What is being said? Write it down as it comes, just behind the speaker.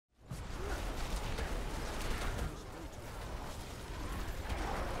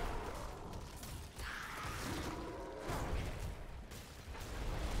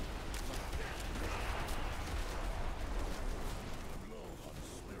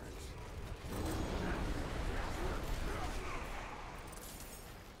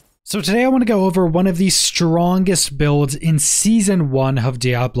So today I want to go over one of the strongest builds in Season 1 of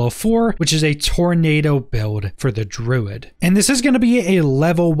Diablo 4, which is a Tornado build for the Druid. And this is going to be a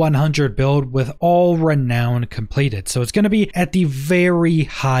level 100 build with all renown completed. So it's going to be at the very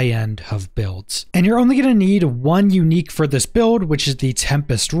high end of builds. And you're only going to need one unique for this build, which is the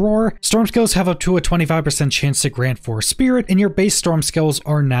Tempest Roar. Storm skills have up to a 25% chance to grant 4 Spirit, and your base Storm skills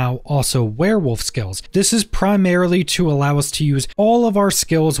are now also Werewolf skills. This is primarily to allow us to use all of our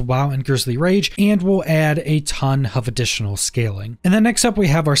skills while in Grizzly Rage, and will add a ton of additional scaling. And then next up we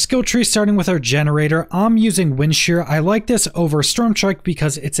have our skill tree, starting with our generator. I'm using Wind Shear. I like this over Storm Strike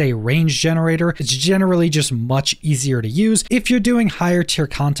because it's a range generator. It's generally just much easier to use. If you're doing higher tier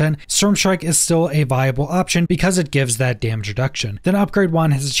content, Storm Strike is still a viable option because it gives that damage reduction. Then Upgrade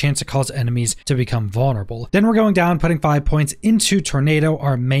 1 has a chance to cause enemies to become vulnerable. Then we're going down, putting 5 points into Tornado,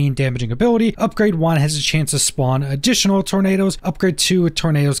 our main damaging ability. Upgrade 1 has a chance to spawn additional tornadoes. Upgrade 2,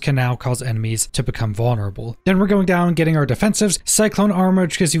 tornadoes can now cause enemies to become vulnerable. Then we're going down, getting our defensives. Cyclone Armor,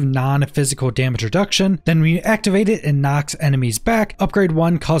 which gives you non-physical damage reduction. Then when you activate it, it knocks enemies back. Upgrade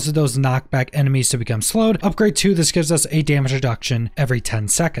 1 causes those knockback enemies to become slowed. Upgrade 2, this gives us a damage reduction every 10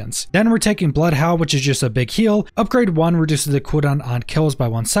 seconds. Then we're taking Blood Howl, which is just a big heal. Upgrade 1 reduces the cooldown on kills by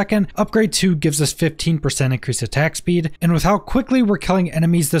 1 second. Upgrade 2 gives us 15% increased attack speed. And with how quickly we're killing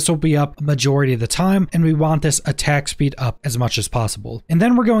enemies, this will be up a majority of the time, and we want this attack speed up as much as possible. And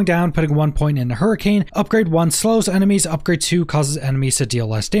then we're going down, putting 1 point into Hurricane. Upgrade 1 slows enemies. Upgrade 2 causes enemies to deal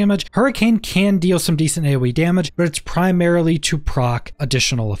less damage. Hurricane can deal some decent AoE damage, but it's primarily to proc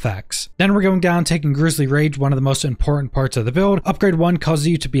additional effects. Then we're going down, taking Grizzly Rage, one of the most important parts of the build. Upgrade 1 causes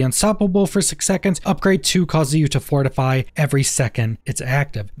you to be unstoppable for 6 seconds. Upgrade 2 causes you to fortify every second it's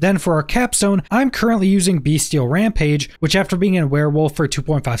active. Then for our capstone, I'm currently using Bestial Rampage, which after being in Werewolf for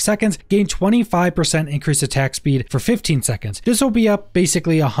 2.5 seconds, gain 25% increased attack speed for 15 seconds. This will be up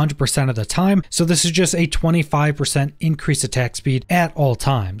basically 100% of the time, so this is just a 25% increased attack speed at all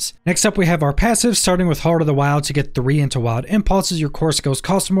times. Next up we have our passive, starting with Heart of the Wild to get 3 into Wild Impulses. Your core skills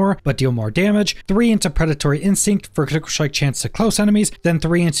cost more, but deal more damage. 3 into Predatory Instinct for critical strike chance to close enemies. Then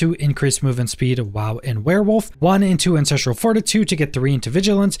 3 into increased movement speed while in Werewolf. 1 into Ancestral Fortitude to get 3 into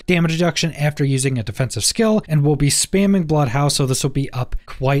Vigilance. Damage reduction after using a defensive skill, and we'll be spamming Blood Howl, so this will be up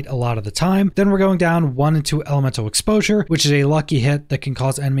quite a lot of the time. Then we're going down 1 into Elemental Exposure, which is a lucky hit that can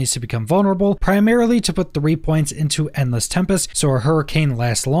cause enemies to become vulnerable, primarily to put 3 points into Endless Tempest, so our Hurricane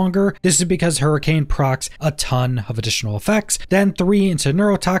lasts longer. This is because Hurricane procs a ton of additional effects. Then 3 into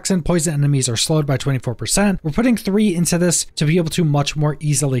Neurotoxin, poison enemies are slowed by 24%. We're putting 3 into this to be able to much more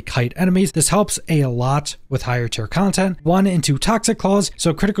easily kite enemies. This helps a lot with higher tier content. 1 into Toxic Claws,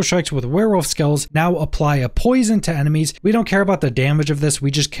 so critical strikes with Werewolf skills now apply a poison to enemies. We don't care about the damage of this,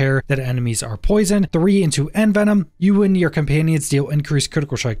 we just care that enemies are poisoned. 3 into Envenom, you and your companions deal increased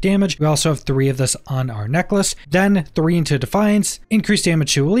critical strike damage. We also have 3 of this on our necklace. Then 3 into Defiance, increased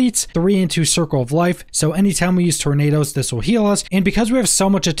damage to elites. 3 into Circle of Life, so anytime we use tornadoes, this will heal us. And because we have so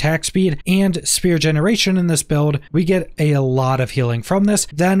much attack speed and spear generation in this build, we get a lot of healing from this.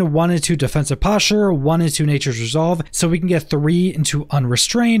 Then 1 into Defensive Posture, 1 into Nature's Resolve, so we can get 3 into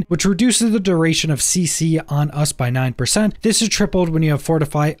Unrestrained, which reduces the duration of CC on us by 9%. This is tripled when you have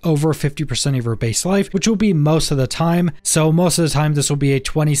Fortify over 50% of your base life, which will be most of the time. So most of the time this will be a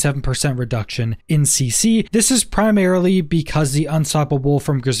 27% reduction in CC. This is primarily because the Unstoppable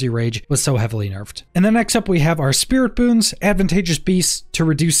from Grizzly Rage was so heavily nerfed. And then next up we have our Spirit Boons, Advantageous Beasts to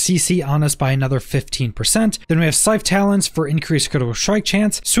reduce CC on us by another 15%. Then we have Scythe Talons for increased critical strike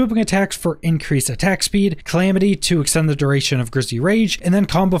chance, Swooping Attacks for increased attack speed, Calamity to extend the duration of Grizzly Rage, and then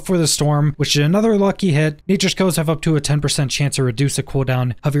Calm Before the Storm, which is another lucky hit. Nature skills have up to a 10% chance to reduce the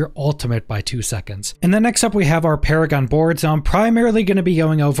cooldown of your ultimate by 2 seconds. And then next up we have our Paragon Boards. Now I'm primarily going to be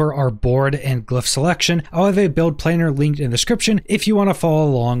going over our board and glyph selection. I'll have a build planner linked in the description if you want to follow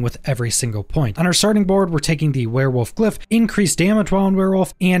along with every single point. On our starting board, we're taking the Werewolf glyph, increased damage while in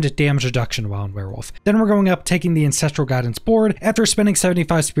Werewolf, and damage reduction while in Werewolf. Then we're going up, taking the Ancestral Guidance board. After spending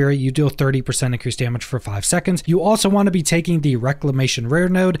 75 Spirit, you deal 30% increased damage for 5 seconds. You also want to be taking the Reclamation Rare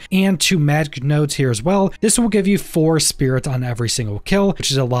node and 2 Magic nodes here as well. This will give you 4 Spirit on every single kill,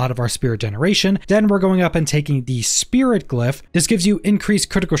 which is a lot of our Spirit generation. Then we're going up and taking the Spirit glyph. This gives you increased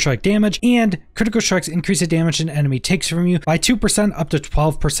critical strike damage, and critical strikes increase the damage an enemy takes from you by 2% up to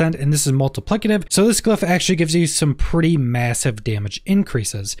 12%, and this is multiplicative. So this glyph actually gives you some pretty massive damage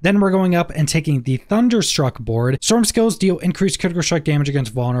increases. Then we're going up and taking the Thunderstruck board. Storm skills deal increased critical strike damage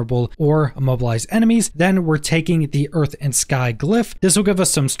against vulnerable or immobilized enemies. Then we're taking the Earth and Sky glyph. This will give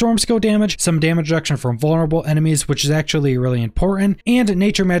us some storm skill damage, some damage reduction from vulnerable enemies, which is actually really important, and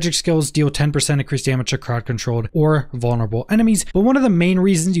nature magic skills deal 10% increased damage to crowd controlled or vulnerable enemies. But one of of the main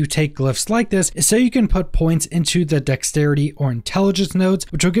reasons you take glyphs like this is so you can put points into the dexterity or intelligence nodes,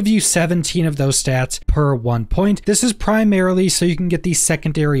 which will give you 17 of those stats per 1 point. This is primarily so you can get the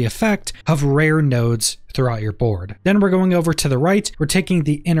secondary effect of rare nodes throughout your board. Then we're going over to the right. We're taking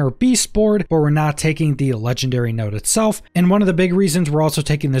the Inner Beast board, but we're not taking the legendary node itself. And one of the big reasons we're also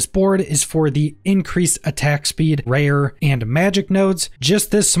taking this board is for the increased attack speed, rare, and magic nodes.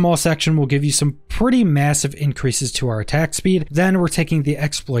 Just this small section will give you some pretty massive increases to our attack speed. Then we're taking the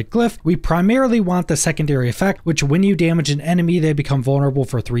Exploit glyph. We primarily want the secondary effect, which when you damage an enemy, they become vulnerable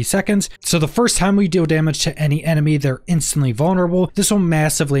for 3 seconds. So the first time we deal damage to any enemy, they're instantly vulnerable. This will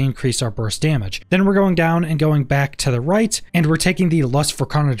massively increase our burst damage. Then we're going down and going back to the right, and we're taking the Lust for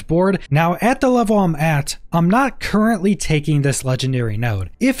Carnage board. Now at the level I'm at, I'm not currently taking this legendary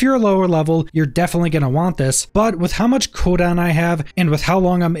node. If you're lower level, you're definitely going to want this, but with how much cooldown I have and with how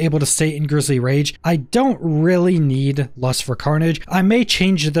long I'm able to stay in Grisly Rage, I don't really need Lust for Carnage. I may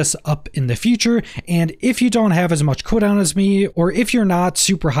change this up in the future, and if you don't have as much cooldown as me, or if you're not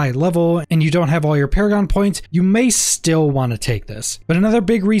super high level and you don't have all your Paragon points, you may still want to take this. But another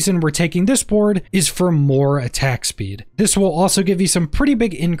big reason we're taking this board is for more attack speed. This will also give you some pretty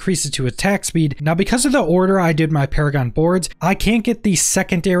big increases to attack speed. Now, because of the order I did my Paragon boards, I can't get the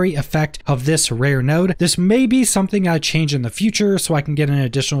secondary effect of this rare node. This may be something I change in the future so I can get an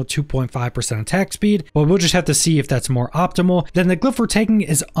additional 2.5% attack speed, but we'll just have to see if that's more optimal. Then the glyph we're taking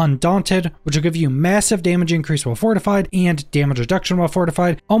is Undaunted, which will give you massive damage increase while fortified and damage reduction while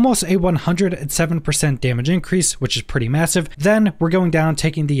fortified, almost a 107% damage increase, which is pretty massive. Then we're going down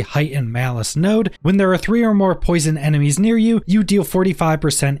taking the Heightened Malice node. When there are 3 or more poison enemies near you, you deal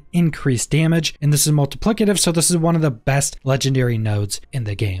 45% increased damage, and this is multiplicative, so this is one of the best legendary nodes in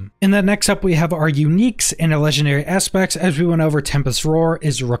the game. And then next up we have our uniques and our legendary aspects. As we went over, Tempest Roar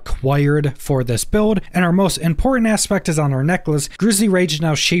is required for this build, and our most important aspect is on our necklace. Grisly Rage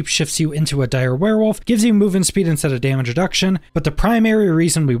now shapeshifts you into a dire werewolf, gives you movement speed instead of damage reduction, but the primary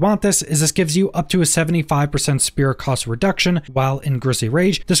reason we want this is this gives you up to a 75% spirit cost reduction while in Grisly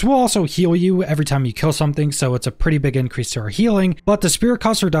Rage. This will also heal you every time you kill something, so it's a pretty big increase to our healing, but the spirit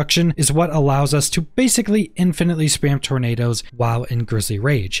cost reduction is what allows us to basically infinitely spam tornadoes while in Grisly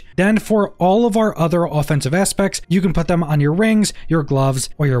Rage. Then for all of our other offensive aspects, you can put them on your rings, your gloves,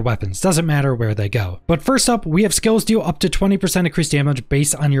 or your weapons. Doesn't matter where they go. But first up, we have skills deal up to 20% increased damage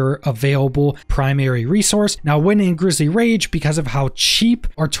based on your available primary resource. Now when in Grisly Rage, because of how cheap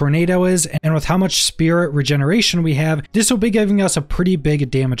our tornado is and with how much spirit regeneration we have, this will be giving us a pretty big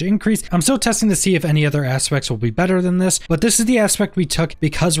damage increase. I'm still testing to see if any other aspects will be better than this, but this is the aspect we took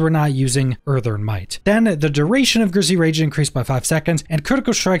because we're not using Earthern Might. Then the duration of Grisly Rage increased by 5 seconds, and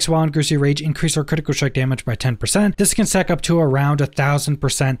critical strikes while in Grisly Rage increase our critical strike damage by 10%. This can stack up to around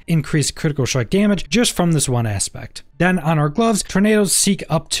 1,000% increased critical strike damage just from this one aspect. Then on our gloves, tornadoes seek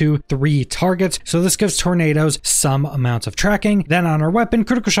up to 3 targets, so this gives tornadoes some amount of tracking. Then on our weapon,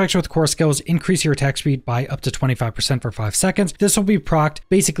 critical strikes with core skills increase your attack speed by up to 25% for 5 seconds. This will be procced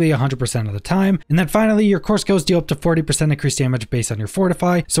basically 100% of the time. And then finally, your core skills deal up to 40% increased damage based on your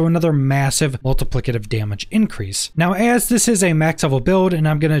fortify, so another massive multiplicative damage increase. Now, as this is a max level build and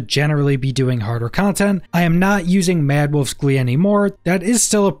I'm going to generally be doing harder content, I am not using Mad Wolf's Glee anymore. That is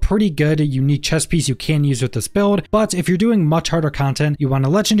still a pretty good unique chess piece you can use with this build, but if you're doing much harder content, you want a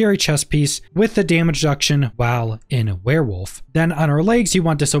legendary chess piece with the damage reduction while in Werewolf. Then on our legs, you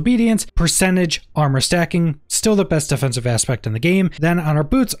want Disobedience, percentage, armor stacking, still the best defensive aspect in the game. Then on our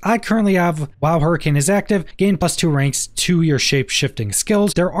boots, I currently have while Hurricane is active, gain +2 ranks to your shape shifting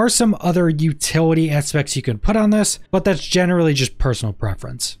skills. There are some other utility aspects you can put on this, but that's generally just personal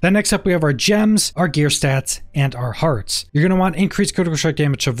preference. Then next up we have our gems, our gear stats, and our hearts. You're going to want increased critical strike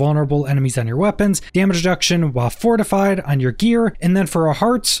damage to vulnerable enemies on your weapons, damage reduction while fortified on your gear, and then for our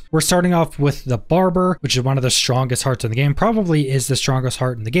hearts, we're starting off with the Barber, which is one of the strongest hearts in the game, probably is the strongest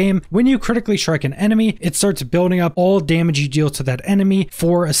heart in the game. When you critically strike an enemy, it starts building up all damage you deal to that enemy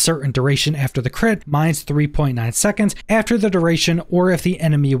for a certain duration after the crit, minus 3.9 seconds. After the duration, or if the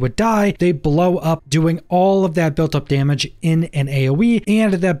enemy would die, they blow up, doing all of that built up damage in an AoE,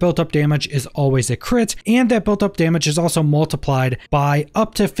 and that built up damage is always a crit, and that built up damage is also multiplied by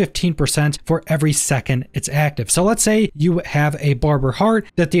up to 15% for every second it's active. So let's say you have a Barber heart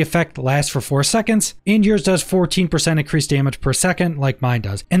that the effect lasts for 4 seconds, and yours does 14% increased damage per second like mine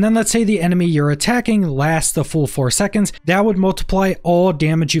does. And then let's say the enemy you're attacking lasts the full 4 seconds, that would multiply all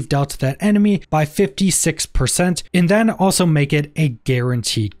damage you've dealt to that enemy by 56%, and then also make it a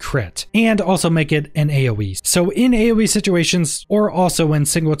guaranteed crit, and also make make it an AoE. So in AoE situations, or also in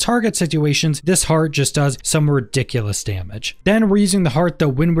single target situations, this heart just does some ridiculous damage. Then we're using the heart though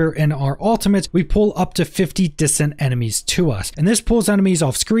when we're in our ultimates, we pull up to 50 distant enemies to us. And this pulls enemies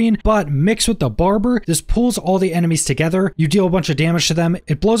off screen, but mixed with the barber, this pulls all the enemies together. You deal a bunch of damage to them.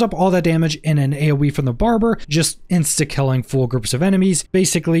 It blows up all that damage in an AoE from the barber, just insta-killing full groups of enemies,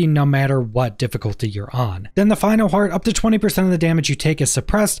 basically no matter what difficulty you're on. Then the final heart, up to 20% of the damage you take is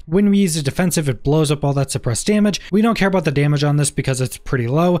suppressed. When we use a defensive, it blows up all that suppressed damage. We don't care about the damage on this because it's pretty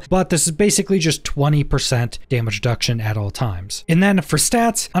low, but this is basically just 20% damage reduction at all times. And then for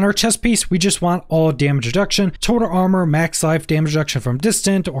stats, on our chest piece, we just want all damage reduction, total armor, max life, damage reduction from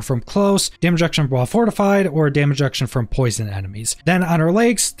distant or from close, damage reduction while fortified, or damage reduction from poison enemies. Then on our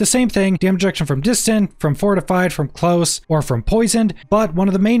legs, the same thing, damage reduction from distant, from fortified, from close, or from poisoned, but one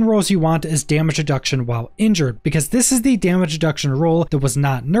of the main rules you want is damage reduction while injured, because this is the damage reduction rule that was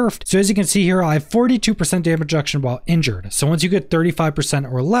not nerfed. So as you can see here, I have 42% damage reduction while injured. So once you get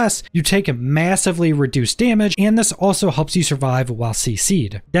 35% or less, you take massively reduced damage, and this also helps you survive while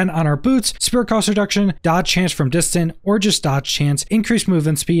CC'd. Then on our boots, spirit cost reduction, dodge chance from distant, or just dodge chance, increased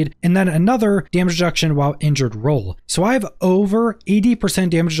movement speed, and then another damage reduction while injured roll. So I have over 80%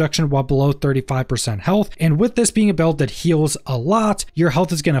 damage reduction while below 35% health, and with this being a build that heals a lot, your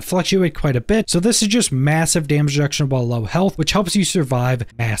health is going to fluctuate quite a bit. So this is just massive damage reduction while low health, which helps you survive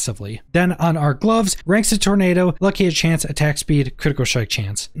massively. Then on our gloves, ranks to tornado, lucky hit chance, attack speed, critical strike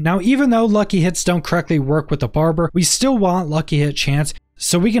chance. Now even though lucky hits don't correctly work with the barber, we still want lucky hit chance,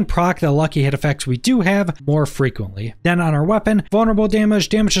 so we can proc the lucky hit effects we do have more frequently. Then on our weapon, vulnerable damage,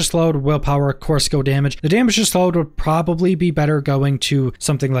 damage is slowed, willpower, core skill damage. The damage is slowed would probably be better going to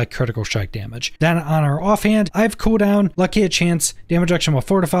something like critical strike damage. Then on our offhand, I have cooldown, lucky hit chance, damage reduction while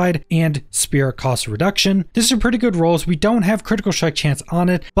fortified, and spirit cost reduction. These are pretty good rolls. We don't have critical strike chance on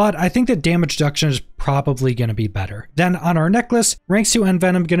it, but I think that damage reduction is probably going to be better. Then on our necklace, ranks to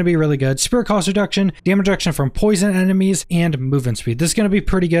envenom, going to be really good. Spirit cost reduction, damage reduction from poison enemies, and movement speed. This is going to be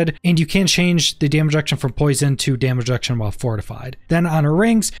pretty good, and you can change the damage reduction from poison to damage reduction while fortified. Then on our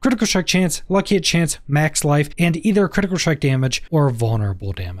rings, critical strike chance, lucky hit chance, max life, and either critical strike damage or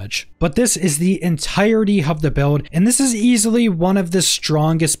vulnerable damage. But this is the entirety of the build, and this is easily one of the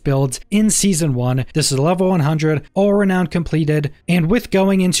strongest builds in season 1. This is level 100, all renowned completed, and with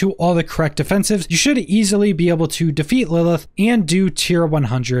going into all the correct defensives, you should easily be able to defeat Lilith and do tier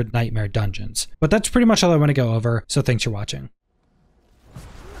 100 nightmare dungeons. But that's pretty much all I want to go over, so thanks for watching.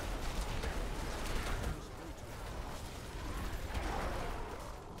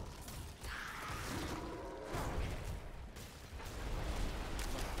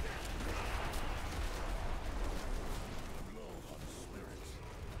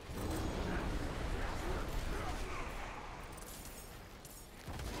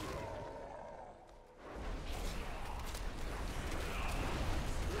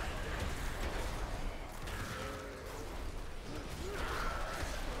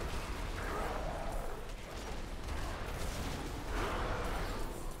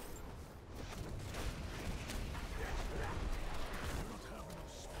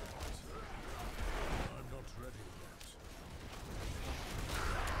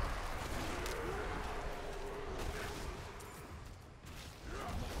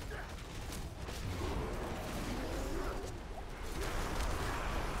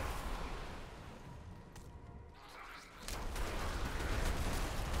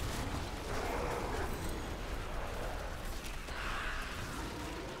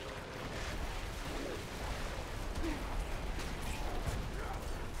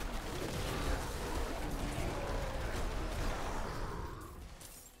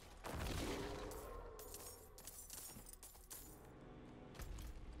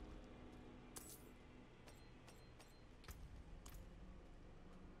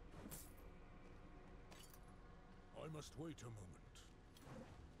 I must wait a moment.